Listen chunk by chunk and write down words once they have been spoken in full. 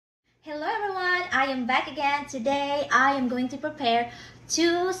I am back again. Today I am going to prepare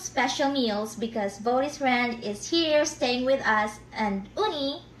 2 special meals because Bodhi's friend is here staying with us and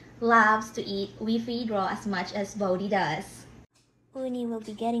Uni loves to eat We Feed Raw as much as Bodhi does. Uni will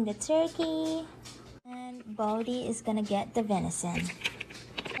be getting the turkey and Bodhi is gonna get the venison.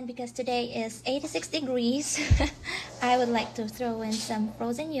 And because today is 86 degrees, I would like to throw in some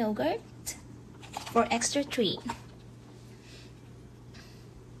frozen yogurt for extra treat.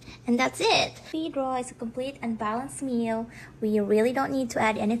 And that's it. Feed Raw is a complete and balanced meal. We really don't need to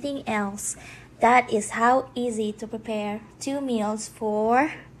add anything else. That is how easy to prepare 2 meals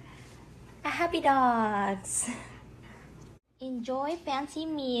for a happy dogs. Enjoy fancy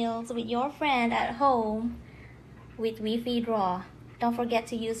meals with your friend at home with We Feed Raw. Don't forget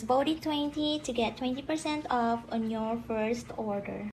to use Bodhi20 to get 20% off on your first order.